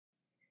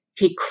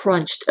He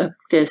crunched a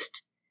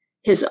fist.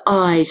 His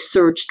eyes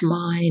searched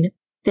mine.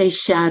 They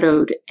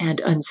shadowed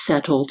and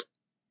unsettled.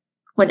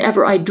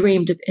 Whenever I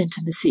dreamed of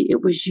intimacy,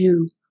 it was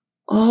you.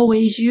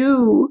 Always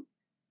you.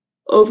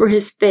 Over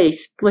his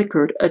face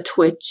flickered a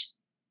twitch.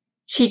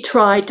 She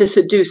tried to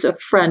seduce a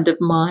friend of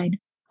mine.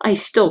 I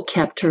still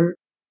kept her.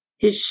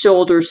 His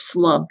shoulders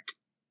slumped,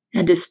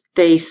 and his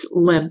face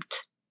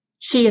limped.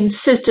 She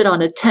insisted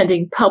on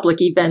attending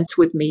public events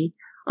with me.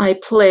 I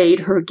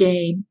played her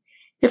game.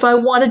 If I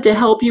wanted to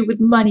help you with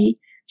money,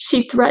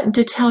 she threatened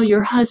to tell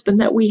your husband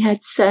that we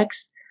had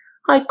sex.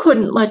 I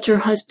couldn't let your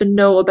husband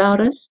know about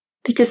us,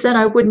 because then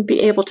I wouldn't be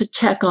able to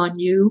check on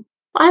you.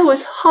 I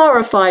was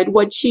horrified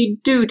what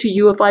she'd do to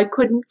you if I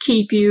couldn't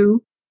keep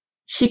you.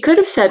 She could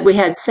have said we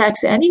had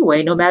sex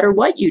anyway, no matter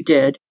what you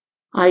did.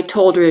 I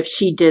told her if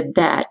she did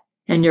that,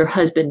 and your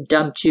husband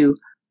dumped you,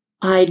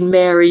 I'd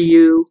marry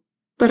you.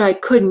 But I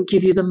couldn't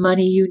give you the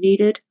money you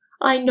needed.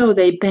 I know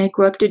they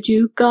bankrupted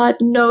you. God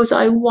knows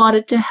I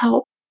wanted to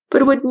help,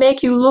 but it would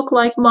make you look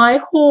like my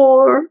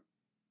whore.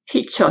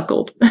 He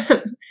chuckled.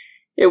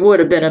 It would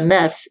have been a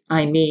mess,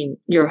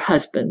 your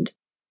husband.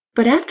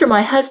 But after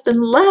my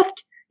husband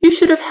left, you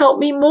should have helped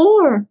me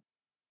more.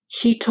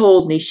 She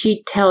told me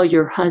she'd tell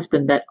your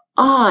husband that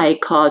I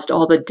caused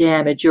all the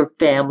damage your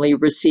family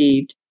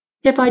received.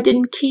 If I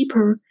didn't keep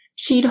her,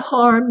 she'd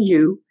harm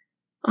you.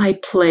 I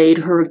played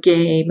her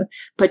game,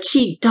 but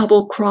she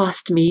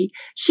double-crossed me.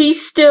 She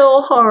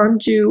still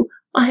harmed you.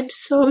 I'm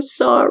so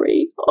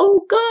sorry.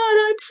 Oh,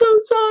 God, I'm so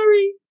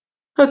sorry.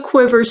 A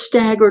quiver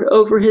staggered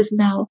over his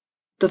mouth.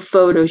 The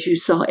photos you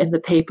saw in the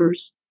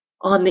papers,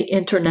 on the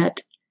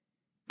internet,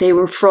 they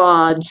were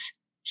frauds.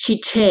 She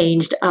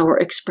changed our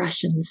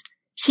expressions.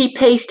 She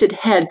pasted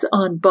heads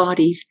on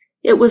bodies.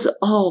 It was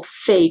all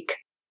fake.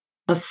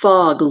 A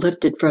fog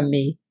lifted from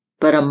me,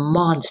 but a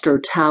monster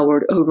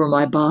towered over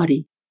my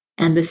body,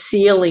 and the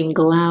ceiling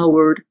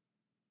glowered.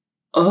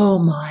 Oh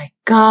my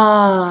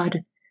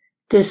God!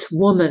 This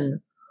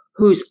woman,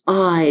 whose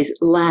eyes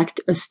lacked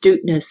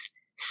astuteness,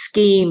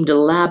 schemed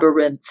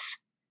labyrinths.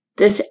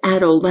 This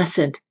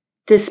adolescent,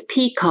 this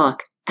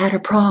peacock at a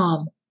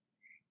prom.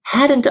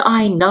 Hadn't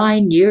I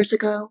 9 years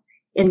ago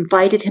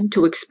invited him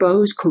to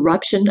expose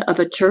corruption of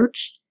a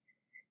church?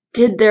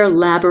 Did their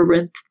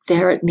labyrinth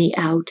ferret me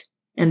out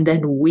and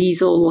then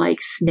weasel like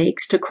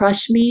snakes to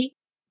crush me?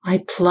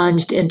 I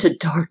plunged into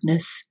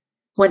darkness.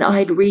 When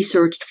I'd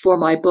researched for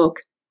my book,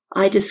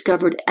 I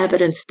discovered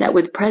evidence that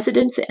with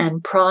presidents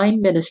and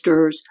prime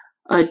ministers,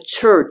 a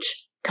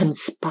church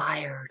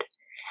conspired.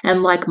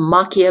 And like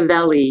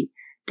Machiavelli,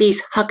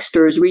 these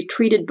hucksters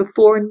retreated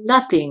before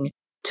nothing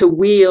to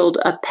wield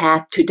a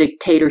path to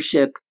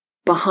dictatorship.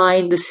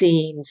 Behind the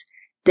scenes,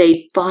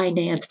 they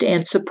financed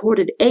and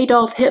supported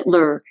Adolf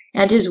Hitler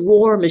and his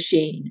war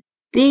machine.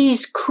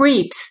 These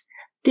creeps,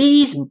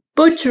 these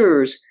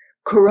butchers,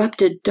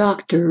 corrupted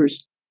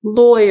doctors,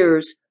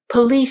 lawyers,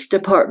 police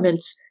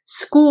departments,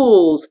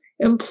 schools,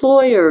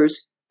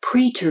 employers,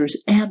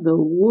 preachers, and the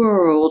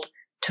world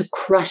to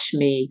crush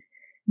me.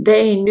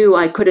 They knew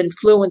I could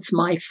influence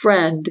my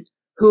friend,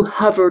 who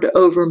hovered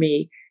over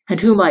me and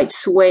who might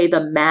sway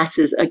the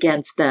masses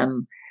against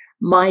them.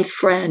 My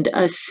friend,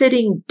 a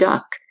sitting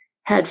duck,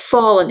 had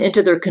fallen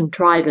into their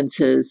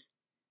contrivances.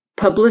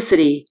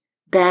 Publicity,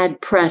 bad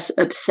press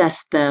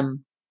obsessed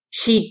them.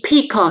 She'd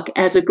peacock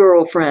as a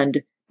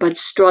girlfriend, but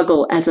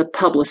struggle as a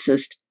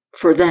publicist,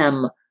 for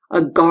them,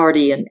 a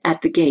guardian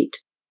at the gate,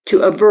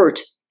 to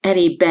avert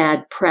any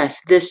bad press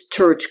this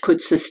church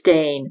could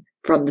sustain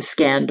from the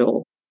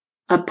scandal.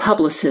 A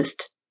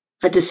publicist,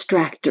 a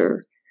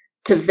distractor,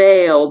 to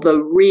veil the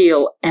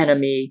real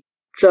enemy,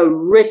 the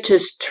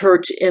richest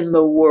church in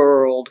the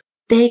world.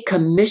 They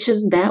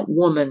commissioned that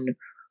woman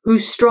who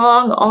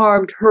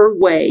strong-armed her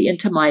way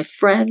into my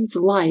friend's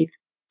life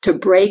to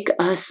break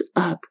us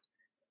up.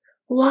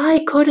 Why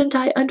couldn't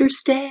I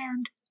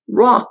understand?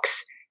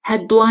 Rocks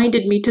had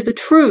blinded me to the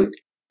truth,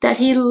 that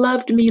he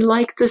loved me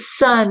like the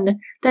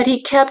sun, that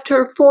he kept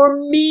her for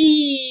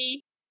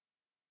me.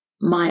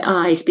 My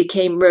eyes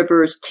became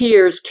rivers,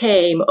 tears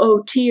came,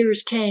 oh,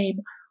 tears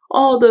came.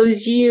 All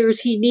those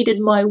years he needed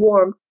my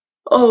warmth.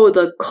 Oh,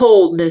 the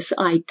coldness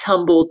I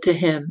tumbled to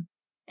him,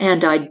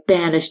 and I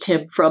banished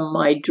him from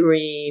my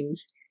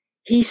dreams.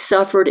 He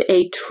suffered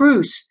a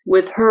truce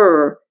with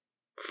her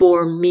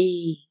for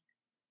me.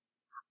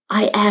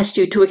 I asked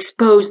you to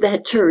expose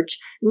that church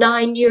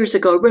 9 years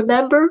ago,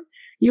 remember?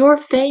 You're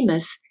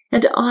famous,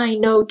 and I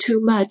know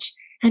too much,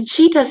 and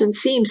she doesn't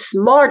seem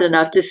smart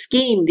enough to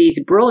scheme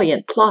these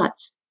brilliant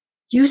plots.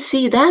 You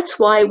see, that's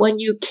why when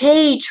you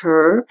cage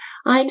her,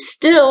 I'm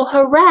still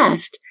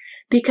harassed,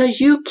 because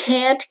you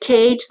can't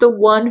cage the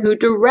one who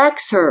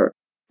directs her.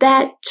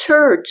 That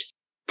church!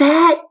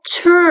 They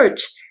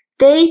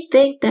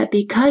think that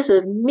because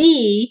of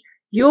me,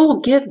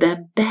 you'll give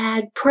them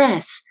bad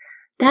press.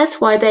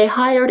 That's why they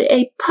hired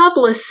a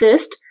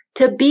publicist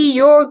to be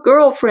your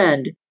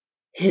girlfriend.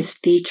 His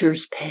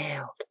features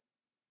paled.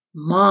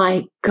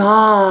 My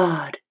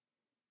God!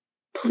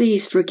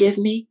 Please forgive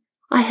me.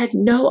 I had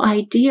no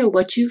idea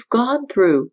what you've gone through.